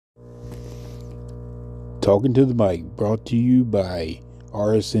Talking to the Mic, brought to you by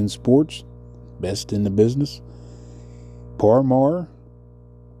RSN Sports, best in the business, Parmar,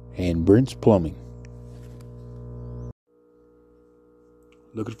 and Brent's Plumbing.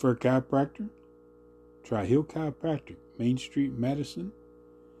 Looking for a chiropractor? Try Hill Chiropractic, Main Street, Madison,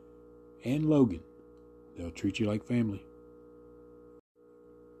 and Logan. They'll treat you like family.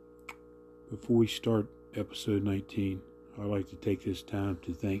 Before we start episode 19, I'd like to take this time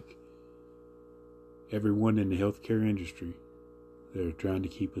to thank everyone in the healthcare industry that are trying to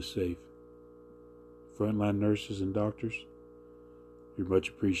keep us safe. Frontline nurses and doctors, you're much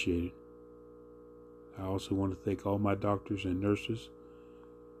appreciated. I also want to thank all my doctors and nurses,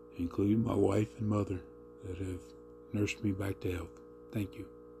 including my wife and mother, that have nursed me back to health. Thank you.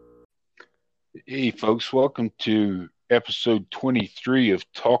 Hey, folks, welcome to episode 23 of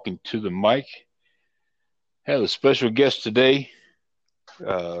Talking to the Mic. I have a special guest today,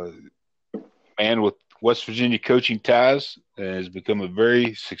 man with West Virginia coaching ties, and has become a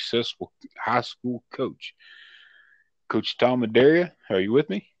very successful high school coach. Coach Tom Adaria, are you with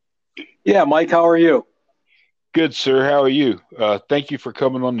me? Yeah, Mike, how are you? Good, sir. How are you? Thank you for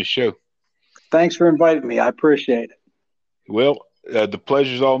coming on the show. Thanks for inviting me. I appreciate it. Well, the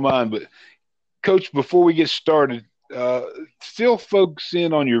pleasure's all mine. But, Coach, before we get started, still focus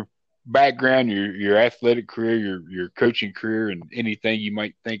in on your background, your athletic career, your coaching career, and anything you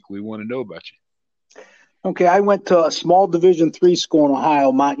might think we want to know about you. Okay, I went to a small Division III school in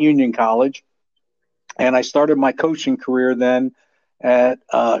Ohio, Mount Union College, and I started my coaching career then at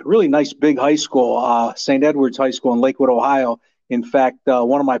a really nice big high school, St. Edward's High School in Lakewood, Ohio. In fact,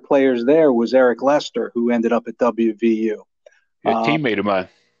 one of my players there was Eric Lester, who ended up at WVU. A teammate of mine.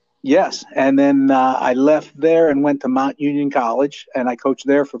 Yes, and then I left there and went to Mount Union College, and I coached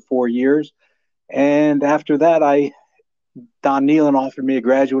there for 4 years. And after that, Don Nealon offered me a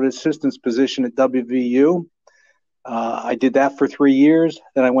graduate assistant's position at WVU. I did that for 3 years.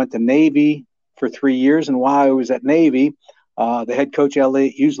 Then I went to Navy for 3 years, and while I was at Navy, the head coach,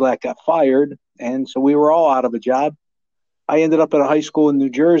 Elliot Uselak, got fired, and so we were all out of a job. I ended up at a high school in New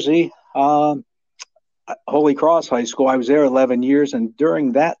Jersey, Holy Cross High School. I was there 11 years, and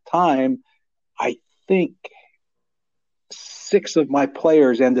during that time, I think 6 of my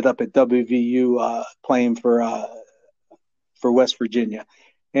players ended up at WVU playing for West Virginia.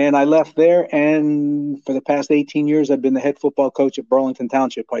 And I left there, and for the past 18 years, I've been the head football coach at Burlington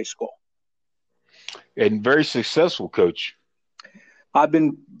Township High School. And very successful coach. I've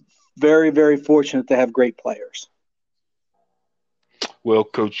been very, very fortunate to have great players. Well,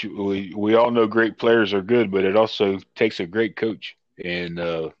 Coach, we all know great players are good, but it also takes a great coach. And,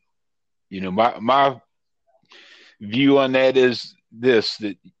 my view on that is this,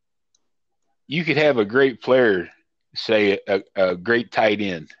 that you could have a great player, say a great tight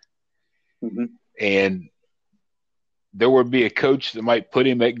end, mm-hmm. and there would be a coach that might put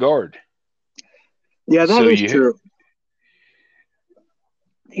him at guard. Yeah, that is true.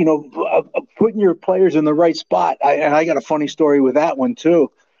 Putting your players in the right spot. I got a funny story with that one,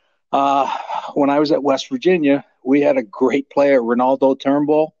 too. When I was at West Virginia, we had a great player, Ronaldo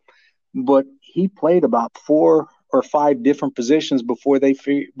Turnbull, but he played about 4 or 5 different positions before they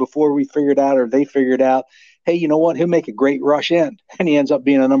figured out, hey, you know what? He'll make a great rush end, and he ends up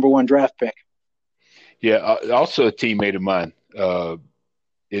being a number 1 draft pick. Yeah, also a teammate of mine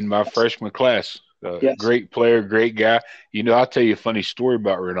in my freshman class. Yes. Great player, great guy. I'll tell you a funny story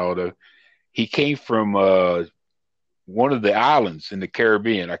about Ronaldo. He came from one of the islands in the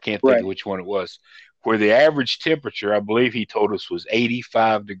Caribbean. I can't think of which one it was, where the average temperature, I believe he told us, was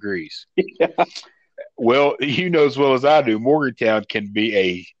 85 degrees. Yeah. Well, as well as I do, Morgantown can be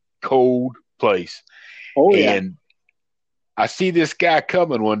a cold place. Oh, yeah. And I see this guy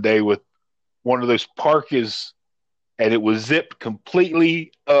coming one day with one of those parkas, and it was zipped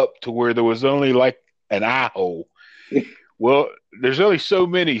completely up to where there was only like an eye hole. Well, there's only so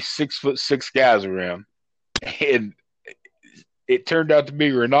many 6'6" guys around, and it turned out to be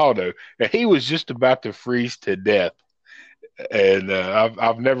Ronaldo. And he was just about to freeze to death. And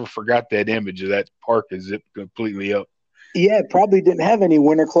I've never forgot that image of that parka zipped completely up. Yeah, it probably didn't have any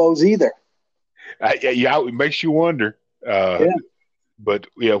winter clothes either. Yeah, it makes you wonder. But,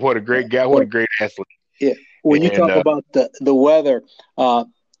 yeah, what a great guy, what a great athlete. Yeah. When you talk about the weather,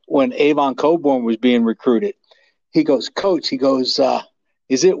 when Avon Coburn was being recruited, he goes, Coach, is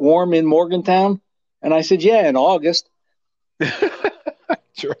it warm in Morgantown? And I said, yeah, in August.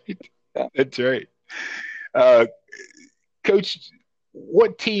 That's right. Yeah. That's right. Coach,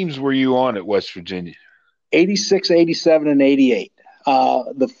 what teams were you on at West Virginia? 86, 87, and 88.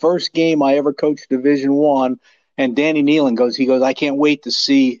 The first game I ever coached Division I, and Danny Nealon goes, I can't wait to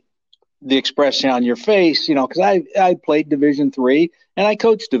see the expression on your face, because I played Division III and I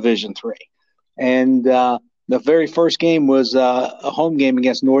coached Division III. And the very first game was a home game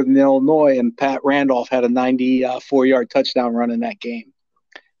against Northern Illinois, and Pat Randolph had a 94-yard touchdown run in that game.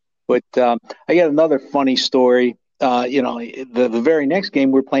 But I got another funny story. The very next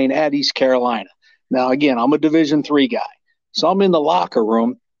game we're playing at East Carolina. Now, again, I'm a Division III guy. So I'm in the locker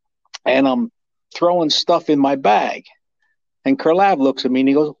room, and I'm throwing stuff in my bag. And Kurlav looks at me, and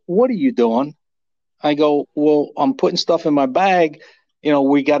he goes, "What are you doing?" I go, "Well, I'm putting stuff in my bag.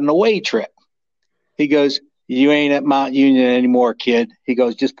 We got an away trip." He goes, "You ain't at Mount Union anymore, kid." He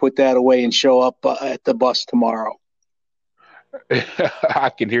goes, "Just put that away and show up at the bus tomorrow." I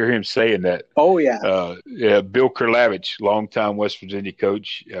can hear him saying that. Oh, yeah. Bill Kurlavich, longtime West Virginia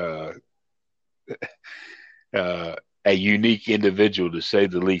coach, a unique individual, to say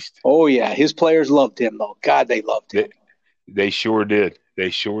the least. Oh, yeah. His players loved him, though. God, they loved him. They sure did. They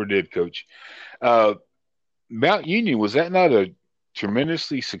sure did, Coach. Mount Union, was that not a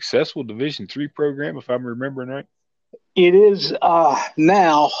tremendously successful Division III program, if I'm remembering right? It is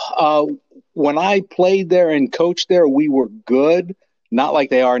now. When I played there and coached there, we were good. Not like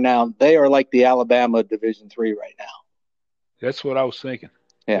they are now. They are like the Alabama Division III right now. That's what I was thinking.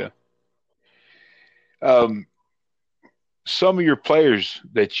 Yeah. Some of your players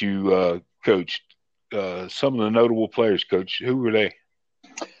that you coached, some of the notable players, Coach, who were they?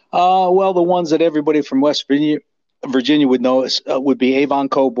 Well, the ones that everybody from West Virginia would know would be Avon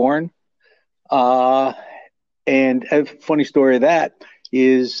Coburn. And a funny story of that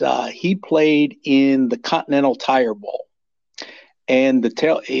is he played in the Continental Tire Bowl, and the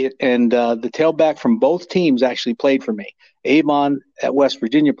tailback from both teams actually played for me. Avon at West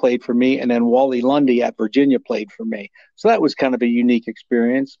Virginia played for me, and then Wally Lundy at Virginia played for me. So that was kind of a unique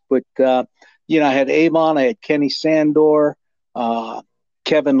experience. But I had Avon, I had Kenny Sandor,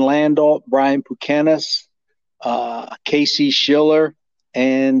 Kevin Landau, Brian Pukenis, Casey Schiller,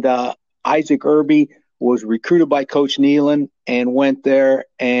 and Isaac Irby was recruited by Coach Nealon and went there.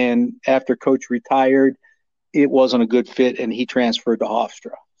 And after Coach retired, it wasn't a good fit, and he transferred to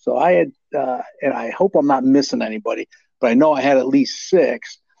Hofstra. So I had, and I hope I'm not missing anybody, but I know I had at least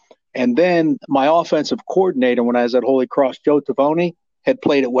 6. And then my offensive coordinator, when I was at Holy Cross, Joe Tavoni, had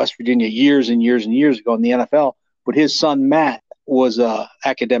played at West Virginia years and years and years ago in the NFL, but his son, Matt, was an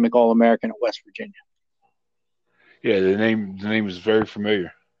academic All-American at West Virginia. Yeah, the name is very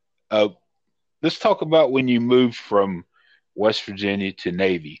familiar. Let's talk about when you moved from West Virginia to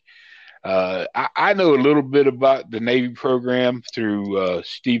Navy. I know a little bit about the Navy program through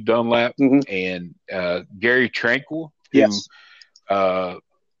Steve Dunlap and Gary Tranquil, who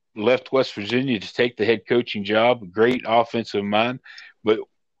left West Virginia to take the head coaching job. A great offensive mind. But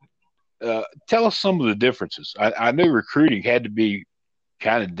tell us some of the differences. I know recruiting had to be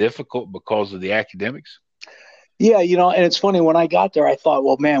kind of difficult because of the academics. Yeah, and it's funny, when I got there, I thought,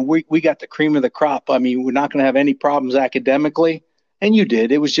 well, man, we got the cream of the crop. I mean, we're not going to have any problems academically. And you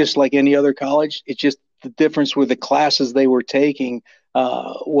did. It was just like any other college. It's just the difference with the classes they were taking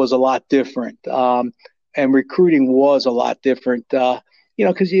was a lot different. And recruiting was a lot different, because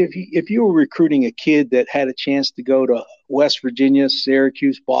if you were recruiting a kid that had a chance to go to West Virginia,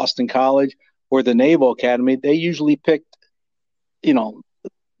 Syracuse, Boston College, or the Naval Academy, they usually picked,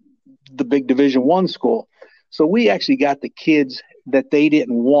 the big Division I school. So we actually got the kids that they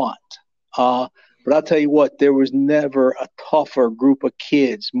didn't want. But I'll tell you what, there was never a tougher group of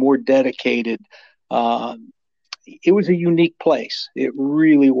kids, more dedicated. It was a unique place. It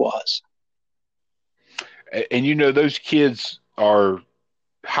really was. And, those kids are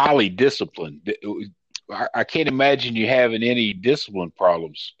highly disciplined. I can't imagine you having any discipline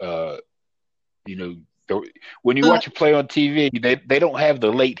problems. When you watch a play on TV, they don't have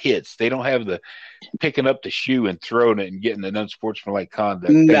the late hits. They don't have the picking up the shoe and throwing it and getting an unsportsmanlike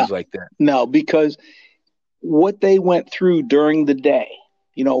conduct, things like that. No, because what they went through during the day,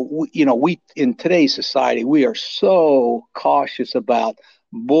 we in today's society, we are so cautious about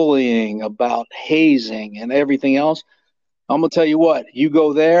bullying, about hazing, and everything else. I'm gonna tell you what, you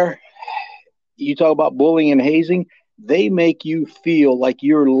go there, you talk about bullying and hazing, they make you feel like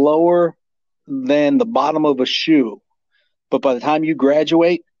you're lower than the bottom of a shoe. But by the time you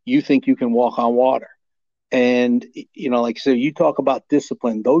graduate, you think you can walk on water. And, like I said, you talk about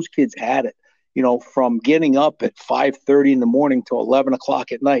discipline. Those kids had it, from getting up at 5:30 in the morning to 11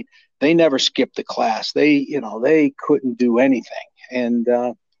 o'clock at night. They never skipped a class. They couldn't do anything. And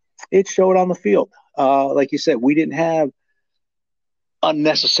it showed on the field. Like you said, we didn't have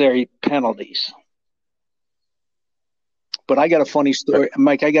unnecessary penalties. But I got a funny story,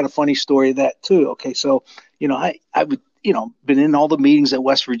 Mike. I got a funny story of that too. Okay, so I would, been in all the meetings at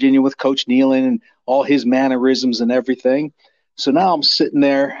West Virginia with Coach Nealon and all his mannerisms and everything. So now I'm sitting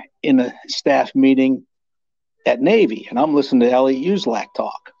there in a staff meeting at Navy, and I'm listening to Elliot Uselak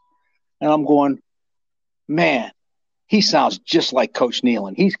talk. And I'm going, man, he sounds just like Coach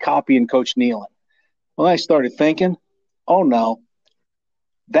Nealon. He's copying Coach Nealon. Well, I started thinking, oh, no,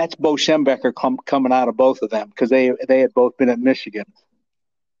 that's Bo Schembechler coming out of both of them because they had both been at Michigan.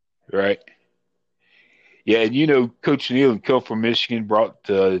 Right. Yeah, and Coach Nealon come from Michigan, brought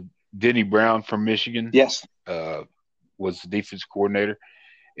Denny Brown from Michigan. Yes. Was the defense coordinator.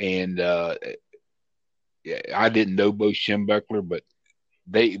 And I didn't know Bo Schembechler, but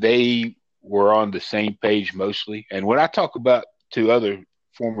they were on the same page mostly. And when I talk about to other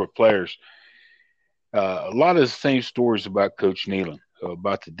former players, a lot of the same stories about Coach Nealon,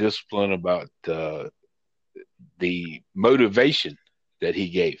 about the discipline, about the motivation that he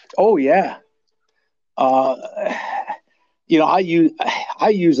gave. Oh, yeah. I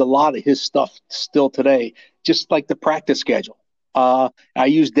use a lot of his stuff still today, just like the practice schedule. I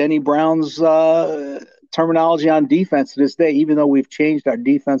use Denny Brown's terminology on defense to this day, even though we've changed our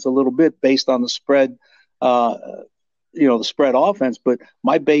defense a little bit based on the spread, the spread offense. But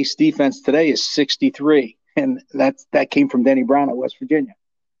my base defense today is 63, and that came from Denny Brown at West Virginia.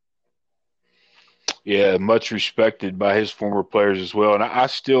 Yeah, much respected by his former players as well. And I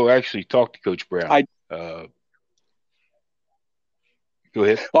still actually talk to Coach Brown. Go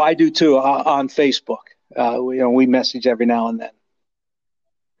ahead. Well, I do too on Facebook. We message every now and then.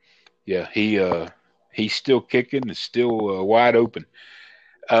 Yeah, he's still kicking. It's still wide open.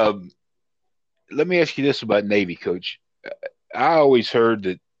 Let me ask you this about Navy, Coach. I always heard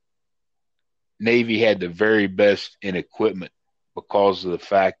that Navy had the very best in equipment because of the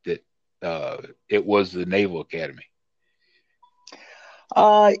fact that it was the Naval Academy.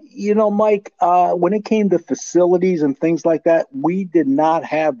 Mike, when it came to facilities and things like that, we did not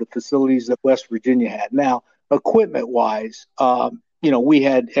have the facilities that West Virginia had. Now, equipment-wise, we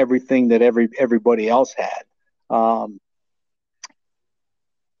had everything that everybody else had.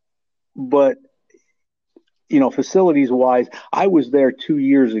 But facilities-wise, I was there 2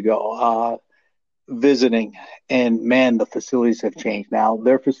 years ago visiting, and man, the facilities have changed. Now,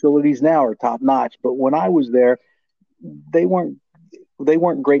 their facilities now are top-notch, but when I was there, they weren't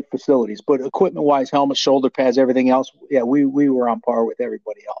great facilities, but equipment-wise, helmets, shoulder pads, everything else, yeah, we were on par with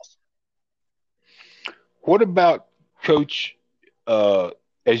everybody else. What about, Coach,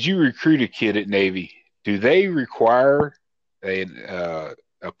 as you recruit a kid at Navy, do they require an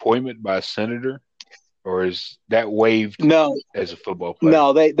appointment by a senator, or is that waived as a football player?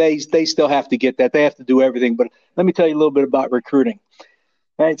 No, they still have to get that. They have to do everything. But let me tell you a little bit about recruiting.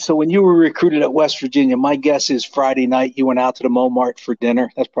 All right, so when you were recruited at West Virginia, my guess is Friday night you went out to the Momart for dinner.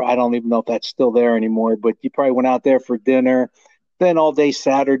 That's probably, I don't even know if that's still there anymore, but you probably went out there for dinner. Then all day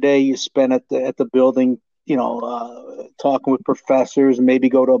Saturday you spent at the building, talking with professors, and maybe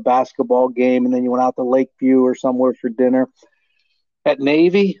go to a basketball game, and then you went out to Lakeview or somewhere for dinner. At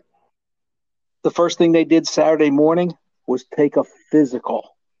Navy, the first thing they did Saturday morning was take a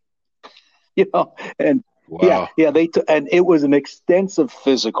physical. And wow. Yeah, and it was an extensive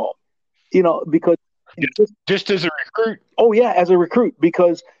physical, because just as a recruit. Oh yeah, as a recruit,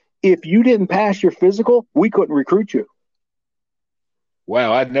 because if you didn't pass your physical, we couldn't recruit you.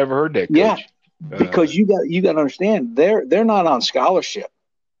 Wow, I'd never heard that, Coach. Yeah, because you got to understand, they're not on scholarship.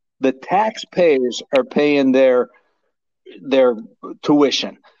 The taxpayers are paying their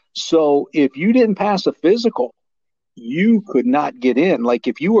tuition. So if you didn't pass a physical, you could not get in. Like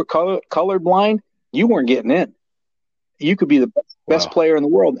if you were colorblind, you weren't getting in. You could be the best player in the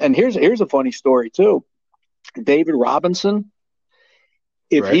world. And here's a funny story too. David Robinson,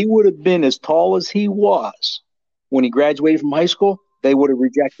 if he would have been as tall as he was when he graduated from high school, they would have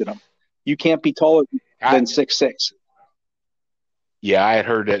rejected him. You can't be taller than 6'6". Yeah, I had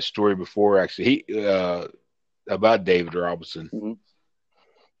heard that story before, actually. About David Robinson.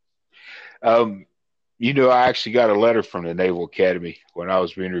 Mm-hmm. I actually got a letter from the Naval Academy when I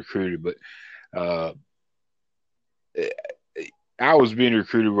was being recruited, but I was being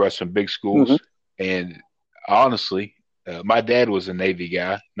recruited by some big schools, mm-hmm. and honestly, my dad was a Navy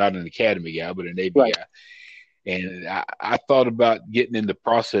guy, not an Academy guy, but a Navy guy. And I thought about getting in the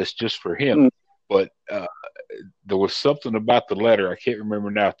process just for him, but there was something about the letter, I can't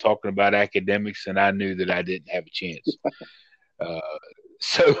remember now, talking about academics, and I knew that I didn't have a chance.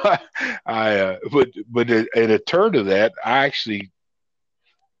 So but in a turn to that, I actually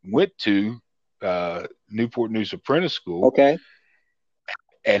went to Newport News Apprentice School. Okay.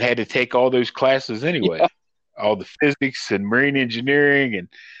 And had to take all those classes anyway, all the physics and marine engineering and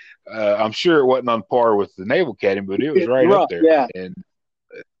I'm sure it wasn't on par with the Naval Academy, but it was right up there. Yeah. And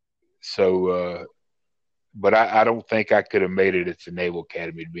so, but I don't think I could have made it at the Naval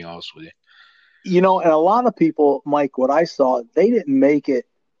Academy, to be honest with you. You know, and a lot of people, Mike, what I saw, they didn't make it,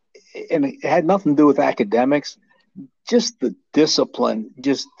 and it had nothing to do with academics, just the discipline,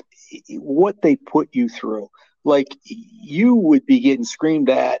 just what they put you through. Like, you would be getting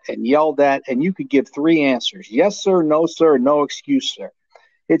screamed at and yelled at, and you could give 3 answers. Yes, sir, no, sir, no excuse, sir.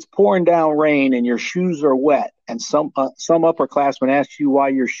 It's pouring down rain and your shoes are wet, and some upperclassman asks you why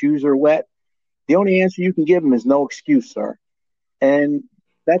your shoes are wet. The only answer you can give them is no excuse, sir. And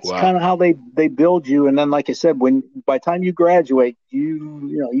that's kind of how they build you. And then, like I said, by the time you graduate,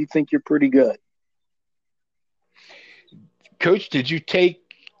 you think you're pretty good. Coach, did you take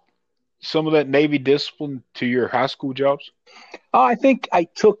some of that Navy discipline to your high school jobs? Oh, I think I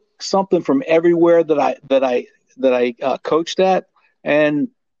took something from everywhere that I coached at, and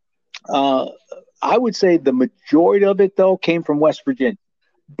I would say the majority of it though came from West Virginia.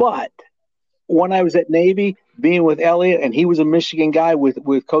 But when I was at Navy, being with Elliott, and he was a Michigan guy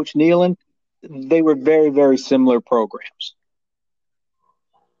with Coach Nealon, they were very, very similar programs.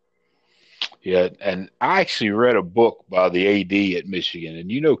 Yeah, and I actually read a book by the AD at Michigan,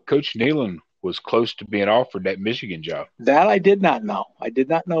 and Coach Nealon was close to being offered that Michigan job. That I did not know. I did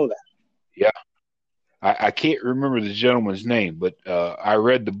not know that. Yeah. I can't remember the gentleman's name, but I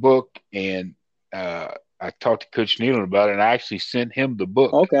read the book, and I talked to Coach Nealon about it, and I actually sent him the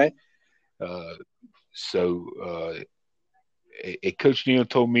book. Okay. So Coach Nealon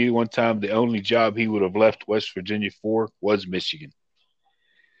told me one time the only job he would have left West Virginia for was Michigan.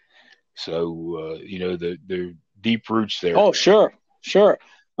 So, the deep roots there. Oh, sure.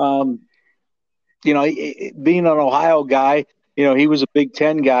 Being an Ohio guy, he was a Big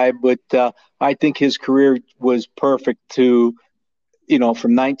Ten guy, but I think his career was perfect to,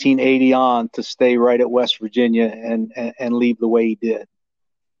 from 1980 on to stay right at West Virginia and leave the way he did.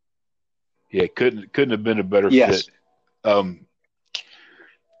 Yeah, couldn't have been a better fit.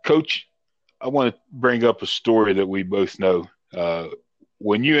 Coach, I want to bring up a story that we both know.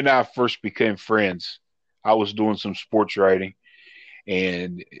 When you and I first became friends, I was doing some sports writing,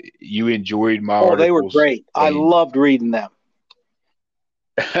 and you enjoyed my articles. Oh, they were great. I loved reading them.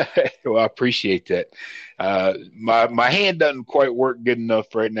 Well, I appreciate that. My hand doesn't quite work good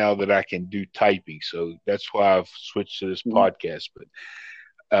enough right now that I can do typing, so that's why I've switched to this podcast.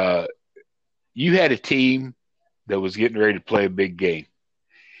 But you had a team that was getting ready to play a big game,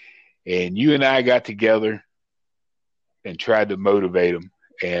 and you and I got together and tried to motivate them.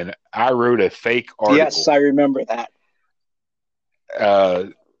 And I wrote a fake article. Yes, I remember that.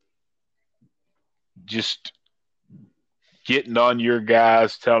 Just getting on your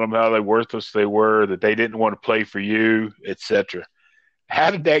guys, telling them how worthless they were, that they didn't want to play for you, etc. How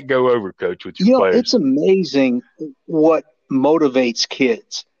did that go over, Coach, with your players? It's amazing what motivates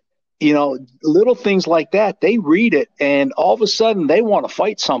kids. Little things like that, they read it, and all of a sudden they want to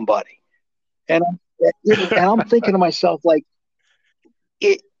fight somebody. And I'm thinking to myself, like,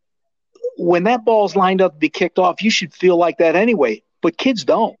 when that ball's lined up to be kicked off, you should feel like that anyway. But kids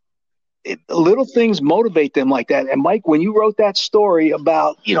don't. Little things motivate them like that. And Mike, when you wrote that story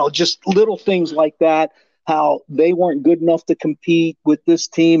about, just little things like that, how they weren't good enough to compete with this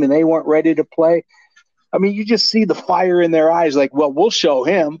team and they weren't ready to play. I mean, you just see the fire in their eyes, like, well, we'll show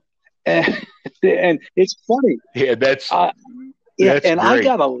him. And it's funny. Yeah, that's and great. I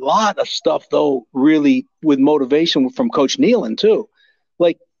got a lot of stuff, though, really with motivation from Coach Nealon, too.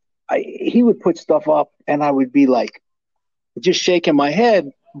 Like, he would put stuff up and I would be like, just shaking my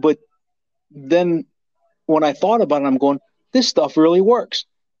head. But then when I thought about it, I'm going, this stuff really works.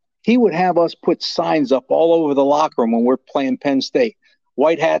 He would have us put signs up all over the locker room when we're playing Penn State,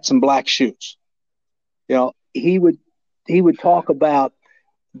 white hats and black shoes. He would talk about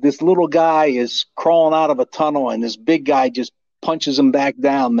this little guy is crawling out of a tunnel and this big guy just punches him back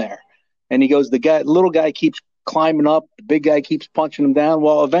down there. And he goes, little guy keeps climbing up, the big guy keeps punching him down.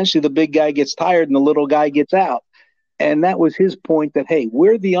 Well, eventually the big guy gets tired and the little guy gets out. And that was his point, that, hey,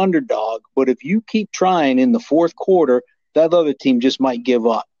 we're the underdog, but if you keep trying in the fourth quarter, that other team just might give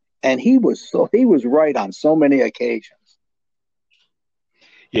up. And he was right on so many occasions.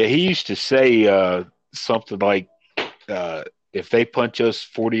 Yeah, he used to say something like, if they punch us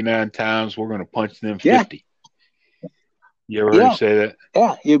 49 times, we're going to punch them 50. Yeah. You ever heard him say that?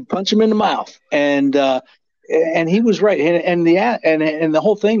 Yeah, you punch him in the mouth. And he was right. And the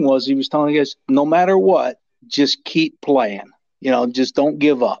whole thing was, he was telling us, no matter what, just keep playing. Just don't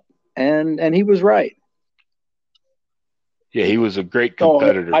give up. And he was right. Yeah, he was a great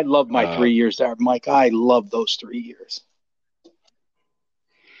competitor. I love my 3 years there, Mike. I love those 3 years.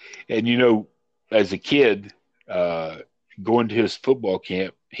 And, you know, as a kid, going to his football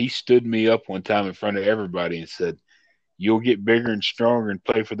camp, he stood me up one time in front of everybody and said, "You'll get bigger and stronger and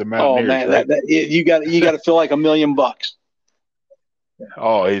play for the Oh Mountaineers, man, right?" you got to feel like $1,000,000.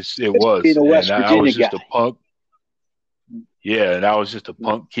 Oh, it Being was. a And West I Virginia was guy. just a punk. Yeah, and I was just a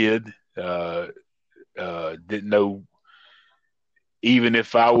punk kid. Didn't know even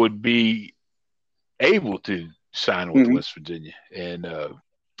if I would be able to sign with Mm-hmm. West Virginia. And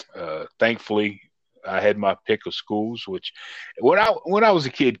thankfully, I had my pick of schools. Which, when I was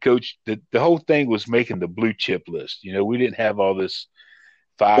a kid, Coach, the whole thing was making the blue chip list. You know, we didn't have all this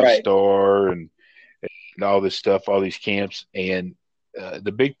Right. 5-star and all this stuff, all these camps, and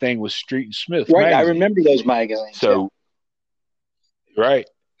the big thing was Street and Smith Right. I magazine. remember those magazines. So, right.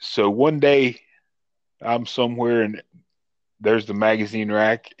 So one day I'm somewhere and there's the magazine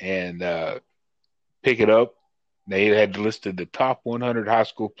rack and pick it up. They had listed the top 100 high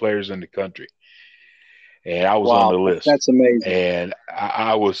school players in the country, and I was on the Wow, list. that's amazing. And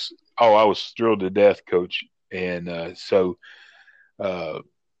I was thrilled to death, Coach. And so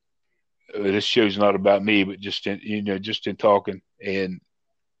this show's not about me, but just in talking, and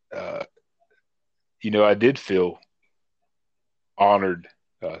I did feel honored.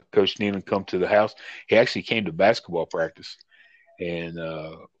 Coach Nealon come to the house. He actually came to basketball practice, and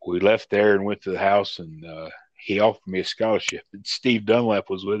we left there and went to the house, and he offered me a scholarship. And Steve Dunlap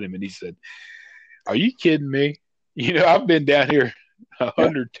was with him, and he said, "Are you kidding me? You know, I've been down here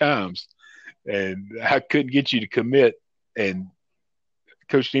 100 times, and I couldn't get you to commit. And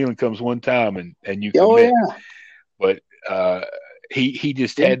Coach Nealon comes one time, and you commit." Oh, yeah. But he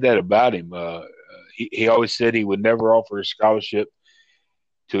just had that about him. He always said he would never offer a scholarship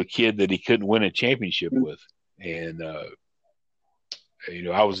to a kid that he couldn't win a championship with. And I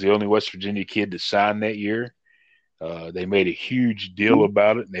was the only West Virginia kid to sign that year. They made a huge deal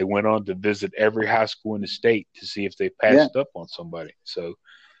about it, and they went on to visit every high school in the state to see if they passed up on somebody. So,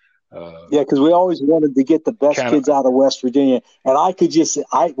 because we always wanted to get the best kids out of West Virginia. And I could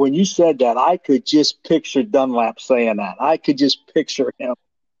when you said that, I could just picture Dunlap saying that. I could just picture him.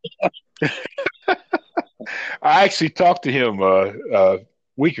 I actually talked to him a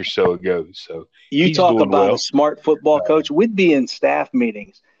week or so ago. So you talk about a smart football coach. We'd be in staff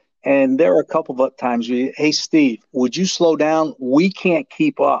meetings, and there were a couple of times, "Hey, Steve, would you slow down? We can't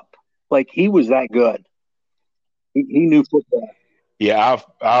keep up." Like, he was that good. He knew football. Yeah,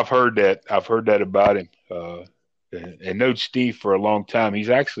 I've heard that. I've heard that about him. And known Steve for a long time. He's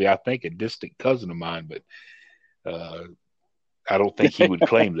actually, I think, a distant cousin of mine, but I don't think he would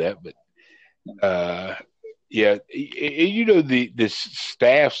claim that. But yeah, the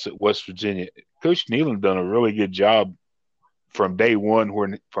staffs at West Virginia, Coach Nealon done a really good job from day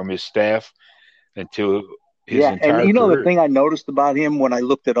one, from his staff until his entire career. The thing I noticed about him when I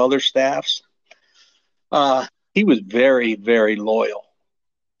looked at other staffs, he was very, very loyal.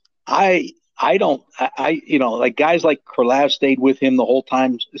 Like guys like Kurlav stayed with him the whole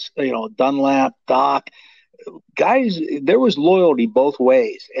time. Dunlap, Doc, guys, there was loyalty both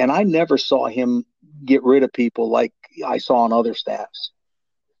ways, and I never saw him get rid of people like I saw on other staffs.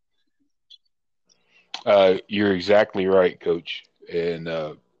 You're exactly right, Coach. And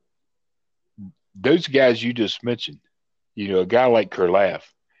those guys you just mentioned, a guy like Kurlav,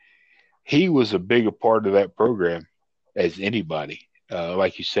 he was a bigger part of that program as anybody.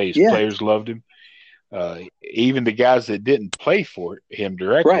 Like you say, his players loved him. Even the guys that didn't play for him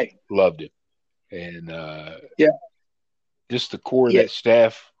directly loved him. And just the core of that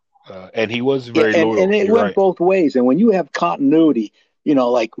staff. And he was very loyal. And it went both ways. And when you have continuity,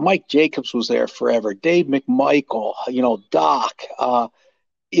 like Mike Jacobs was there forever, Dave McMichael, Doc,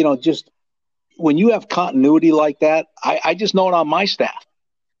 just when you have continuity like that, I just know it on my staff.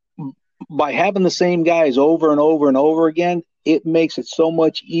 By having the same guys over and over and over again, it makes it so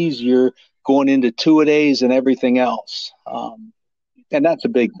much easier going into two-a-days and everything else. And that's a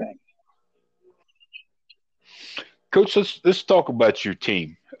big thing. Coach, let's talk about your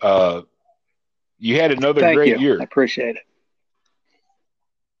team. You had another great year. I appreciate it.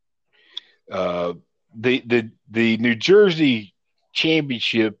 The New Jersey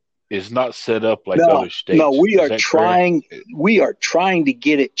championship is not set up like other states. No, we are trying to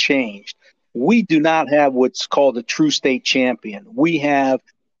get it changed. We do not have what's called a true state champion. We have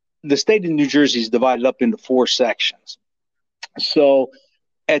the state of New Jersey is divided up into 4 sections. So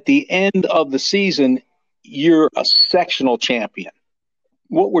at the end of the season, you're a sectional champion.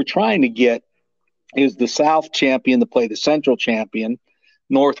 What we're trying to get is the South champion to play the Central champion,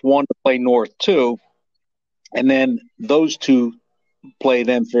 North 1 to play North 2, and then those 2 play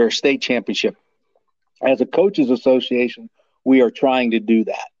them for a state championship. As a coaches association, we are trying to do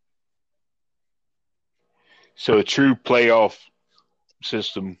that. So a true playoff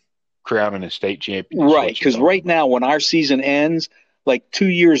system crowning a state champion. Right, because right now when our season ends, like 2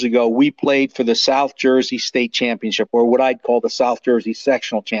 years ago, we played for the South Jersey State Championship, or what I'd call the South Jersey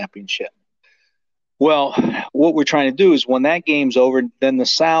Sectional Championship. Well, what we're trying to do is when that game's over, then the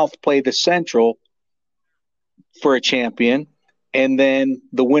South play the Central for a champion, and then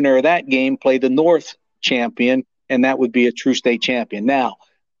the winner of that game play the North champion, and that would be a true state champion. Now,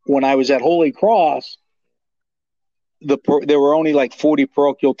 when I was at Holy Cross, there were only like 40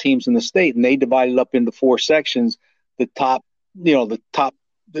 parochial teams in the state, and they divided up into 4 sections. The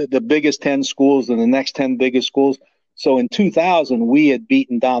biggest 10 schools and the next 10 biggest schools. So in 2000, we had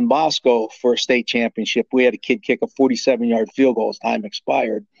beaten Don Bosco for a state championship. We had a kid kick a 47-yard field goal as time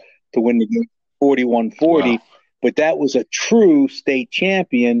expired to win the game 41-40. Wow. But that was a true state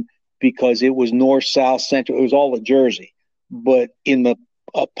champion because it was north, south, central. It was all of Jersey. But in the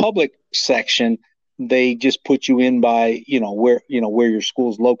public section, they just put you in by, where your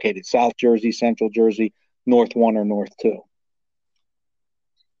school's located, South Jersey, Central Jersey, North 1 or North 2.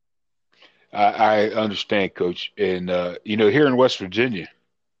 I understand, Coach. And, here in West Virginia,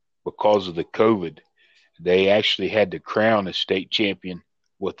 because of the COVID, they actually had to crown a state champion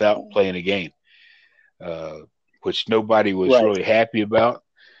without playing a game, which nobody was really happy about.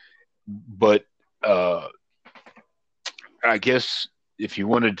 But I guess if you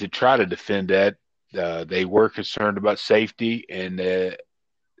wanted to try to defend that, they were concerned about safety, and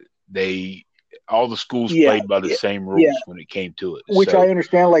all the schools played by the same rules when it came to it. Which I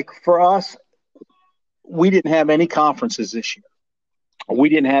understand. Like for us, we didn't have any conferences this year. We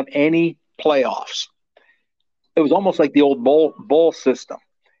didn't have any playoffs. It was almost like the old bowl system.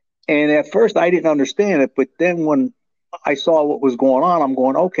 And at first I didn't understand it, but then when I saw what was going on, I'm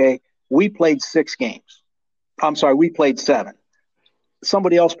going, okay, we played 6 games. I'm sorry, we played 7.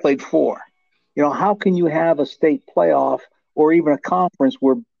 Somebody else played 4. How can you have a state playoff or even a conference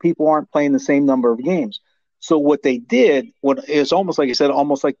where people aren't playing the same number of games? So what they did, is almost like I said,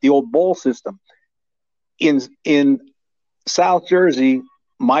 almost like the old bowl system. In South Jersey,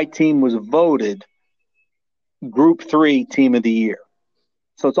 my team was voted Group 3 Team of the Year.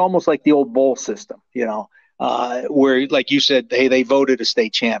 So it's almost like the old bowl system, where, like you said, hey, they voted a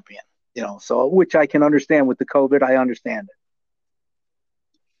state champion, so which I can understand with the COVID. I understand it.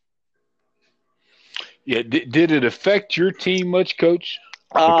 Yeah. Did it affect your team much, Coach?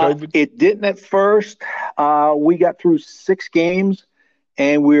 It didn't at first. We got through 6 games,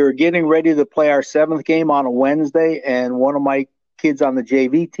 and we were getting ready to play our 7th game on a Wednesday, and one of my kids on the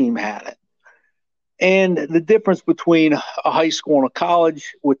JV team had it. And the difference between a high school and a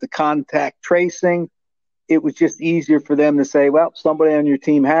college with the contact tracing, it was just easier for them to say, well, somebody on your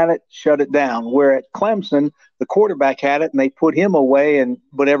team had it, shut it down. Where at Clemson, the quarterback had it and they put him away,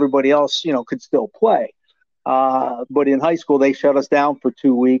 but everybody else, could still play. But in high school, they shut us down for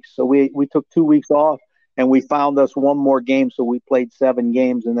 2 weeks. So we took 2 weeks off, and we found us one more game. So we played 7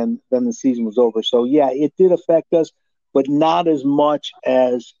 games, and then the season was over. So, yeah, it did affect us, but not as much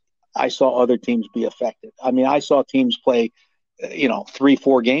as I saw other teams be affected. I mean, I saw teams play,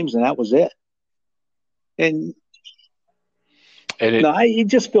 3-4 games, and that was it. And I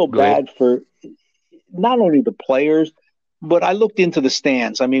just feel bad for not only the players, but I looked into the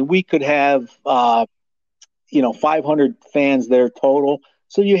stands. I mean, we could have, 500 fans there total.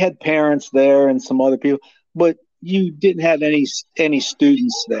 So you had parents there and some other people, but you didn't have any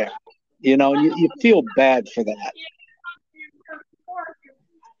students there. You feel bad for that.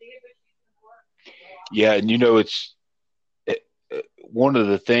 Yeah, and it's one of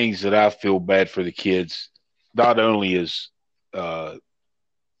the things that I feel bad for the kids. Not only is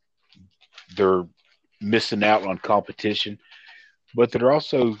they're missing out on competition, but they're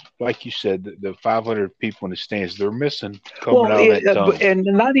also, like you said, the 500 people in the stands, they're missing coming out of that tunnel. And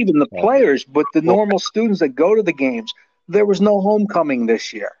not even the players, but the normal students that go to the games. There was no homecoming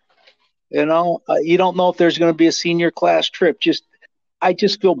this year. You don't know if there's going to be a senior class trip. I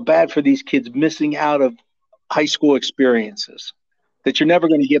just feel bad for these kids missing out of high school experiences that you're never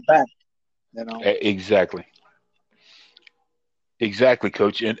going to get back. Exactly,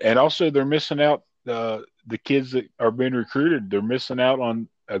 Coach. And also they're missing out. The kids that are being recruited, they're missing out on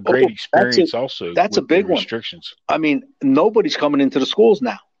a great experience. That's a big one. Restrictions. I mean, nobody's coming into the schools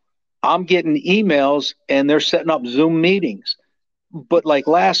now. I'm getting emails and they're setting up Zoom meetings. But like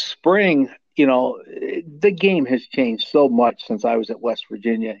last spring, the game has changed so much since I was at West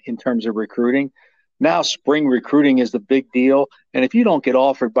Virginia in terms of recruiting. Now spring recruiting is the big deal. And if you don't get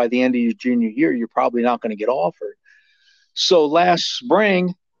offered by the end of your junior year, you're probably not going to get offered. So last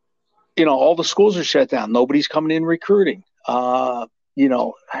spring, all the schools are shut down. Nobody's coming in recruiting.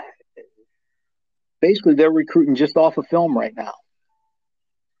 basically they're recruiting just off of film right now.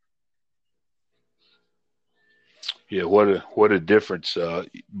 Yeah, what a difference!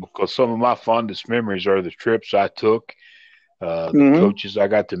 Because some of my fondest memories are the trips I took, the coaches I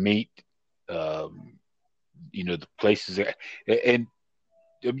got to meet, the places, and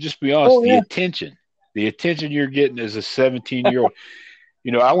just be honest, the attention you're getting as a 17-year-old.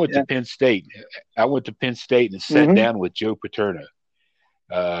 I went to Penn State. I went to Penn State and sat down with Joe Paterno,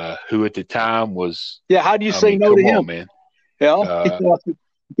 who at the time was. Yeah, how do you say no to him, man? Yeah.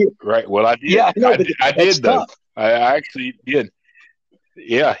 Right. Well, I did. Yeah, I did though. I actually did.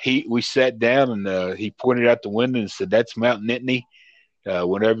 Yeah, we sat down and he pointed out the window and said, "That's Mount Nittany.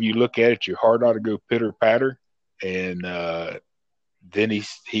 Whenever you look at it, your heart ought to go pitter patter." And then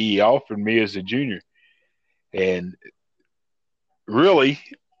he offered me as a junior, and really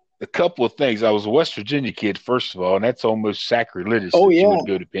a couple of things. I was a West Virginia kid, first of all, and that's almost sacrilegious that you would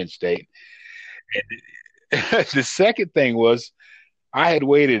go to Penn State. And the second thing was I had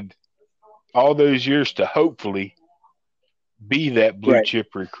waited all those years to hopefully be that blue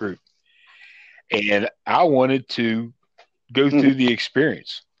chip recruit. And I wanted to go through the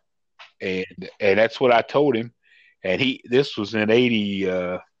experience. And that's what I told him. And this was in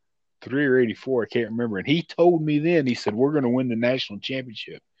 83 or 84, I can't remember. And he told me then, he said, we're going to win the national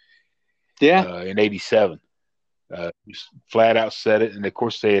championship. Yeah. In 87. Flat out said it. And of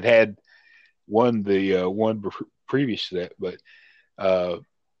course they had won the one previous to that. But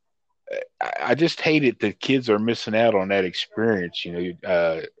I just hate it that kids are missing out on that experience.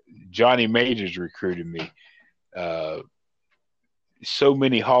 Johnny Majors recruited me. So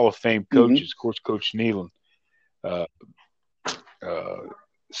many Hall of Fame coaches, of course, Coach Nealon.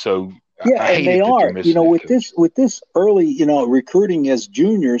 So and they are. With this early, recruiting as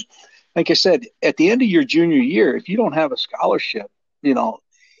juniors, like I said, at the end of your junior year, if you don't have a scholarship, you're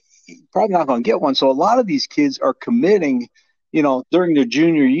probably not going to get one. So a lot of these kids are committing, during their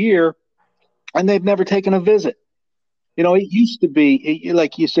junior year, and they've never taken a visit. It used to be,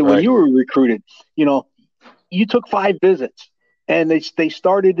 like you said, when you were recruited, you took 5 visits, and they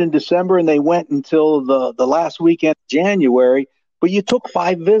started in December and they went until the last weekend of January, but you took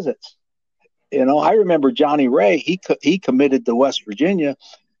 5 visits. I remember Johnny Ray, he committed to West Virginia,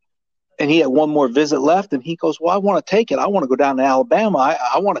 and he had one more visit left, and he goes, well, I want to take it. I want to go down to Alabama.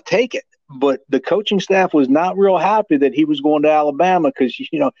 I want to take it. But the coaching staff was not real happy that he was going to Alabama because,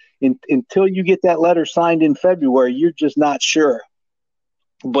 until you get that letter signed in February, you're just not sure.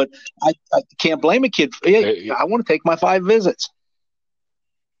 But I can't blame a kid. Hey, I want to take my 5 visits.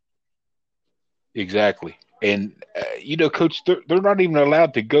 Exactly. And, Coach, they're not even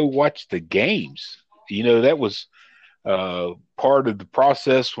allowed to go watch the games. That was part of the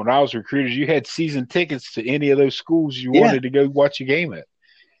process when I was recruited. You had season tickets to any of those schools you wanted to go watch a game at.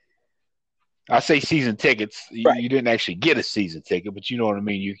 I say season tickets. You didn't actually get a season ticket, but you know what I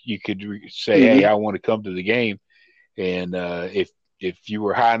mean. You could say, "Hey, I want to come to the game," and if you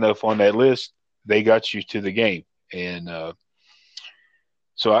were high enough on that list, they got you to the game. And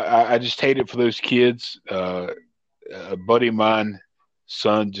so I just hate it for those kids. A buddy of mine,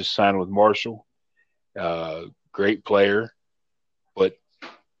 son, just signed with Marshall. Great player, but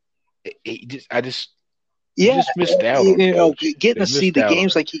I just missed out. Getting to see the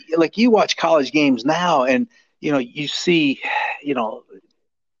games like you watch college games now, and you see, a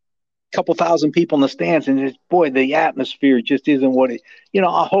couple thousand people in the stands, and boy, the atmosphere just isn't what it.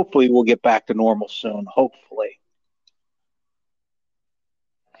 Hopefully we'll get back to normal soon. Hopefully.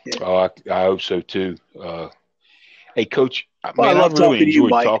 Yeah. Oh, I hope so too. Hey, Coach, I've really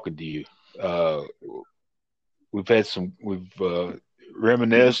enjoyed talking to you. We've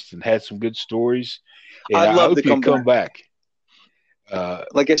reminisced and had some good stories. And I hope you come back.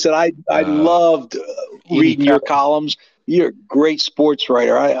 Like I said, I loved reading your columns. You're a great sports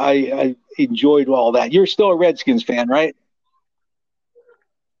writer. I enjoyed all that. You're still a Redskins fan, right?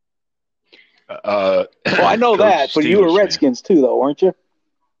 Well, I know that, but you were Redskins too, though, weren't you?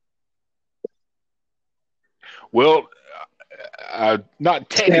 Well, not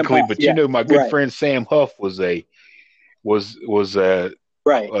technically, but my good friend Sam Huff was a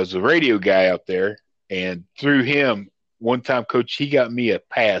radio guy out there, and through him, one time, Coach, he got me a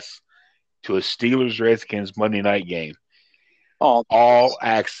pass to a Steelers Redskins Monday night game. Oh, all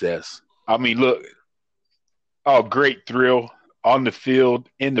access. I mean, look, great thrill on the field,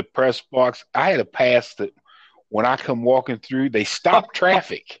 in the press box. I had a pass that when I come walking through, they stop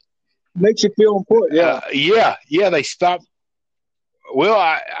traffic. Makes you feel important. Yeah, they stopped. Well,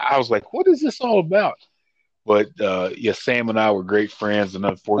 I was like, what is this all about? But, Sam and I were great friends, and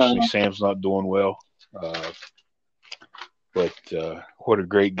unfortunately, Sam's not doing well. But what a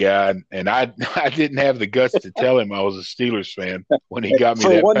great guy. And I didn't have the guts to tell him I was a Steelers fan when he got me For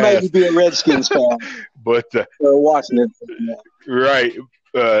that one night, pass. you'd be a Redskins fan. But Or Washington. right.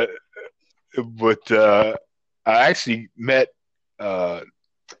 But I actually met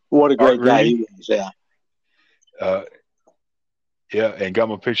what a great Art guy Rooney. he was, yeah. Yeah, and got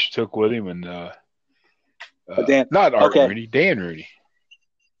my picture took with him. And Dan, not Art okay. Rooney, Dan Rooney.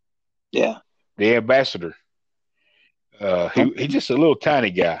 Yeah. The ambassador. He's just a little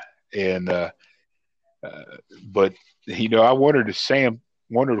tiny guy, and but I wondered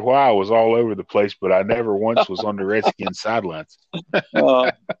why I was all over the place, but I never once was on the Redskins sidelines.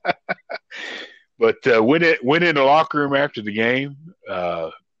 But went in the locker room after the game. I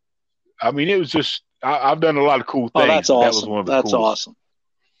mean, it was just I've done a lot of cool things. Oh, that's awesome. That was one of the That's coolest. awesome.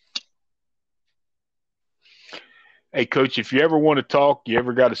 Hey, Coach, if you ever want to talk, you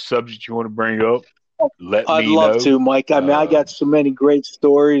ever got a subject you want to bring up, let I'd me know. love to, Mike. I mean, I got so many great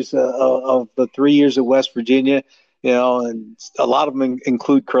stories of the 3 years at West Virginia, and a lot of them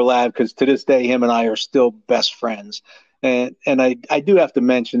include Kurlab, because to this day, him and I are still best friends. And I do have to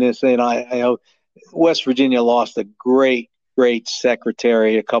mention this, I know West Virginia lost a great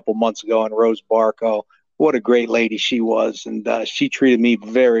secretary a couple months ago in Rose Barco. What a great lady she was, and she treated me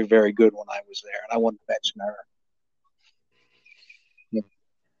very, very good when I was there, and I wanted to mention her.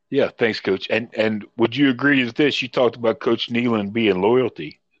 Yeah, thanks, Coach. And would you agree with this? You talked about Coach Neyland being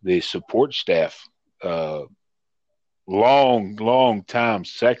loyalty, the support staff, long time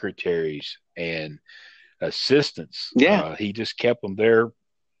secretaries and assistants. Yeah, he just kept them there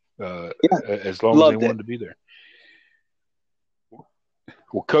as long as they wanted to be there.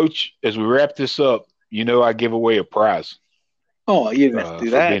 Well, Coach, as we wrap this up, I give away a prize. Oh, you didn't have to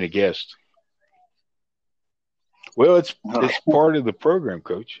do that. For being a guest. Well, it's part of the program,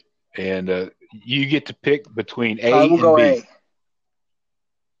 Coach, and you get to pick between A and go B. A.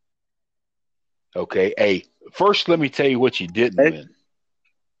 Okay, A. First, let me tell you what you didn't win.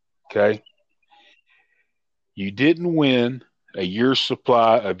 Okay, you didn't win a year's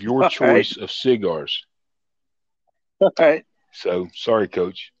supply of your choice of cigars. All right. So, sorry,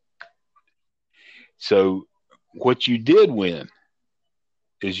 Coach. So, what you did win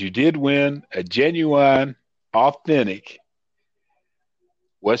is you did win a genuine, authentic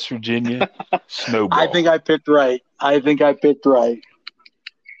West Virginia snowball. I think I picked right.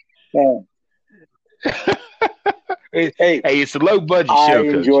 Yeah. Hey, it's a low budget show. I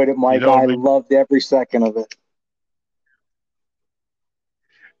enjoyed it, Mike. I loved every second of it.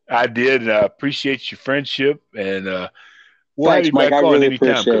 I did, and I appreciate your friendship. And we'll Thanks, have you Mike. back I on really anytime,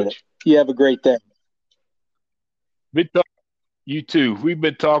 appreciate Coach. it. You have a great day. You too. We've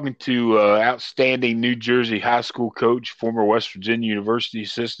been talking to outstanding New Jersey high school coach, former West Virginia University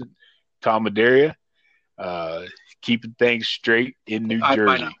assistant, Tom Adaria, keeping things straight in New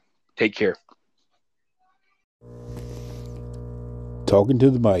Jersey. Take care. Talking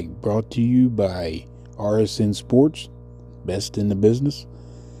to the Mic, brought to you by RSN Sports, best in the business,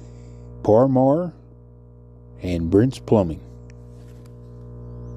 Parmar, and Brent's Plumbing.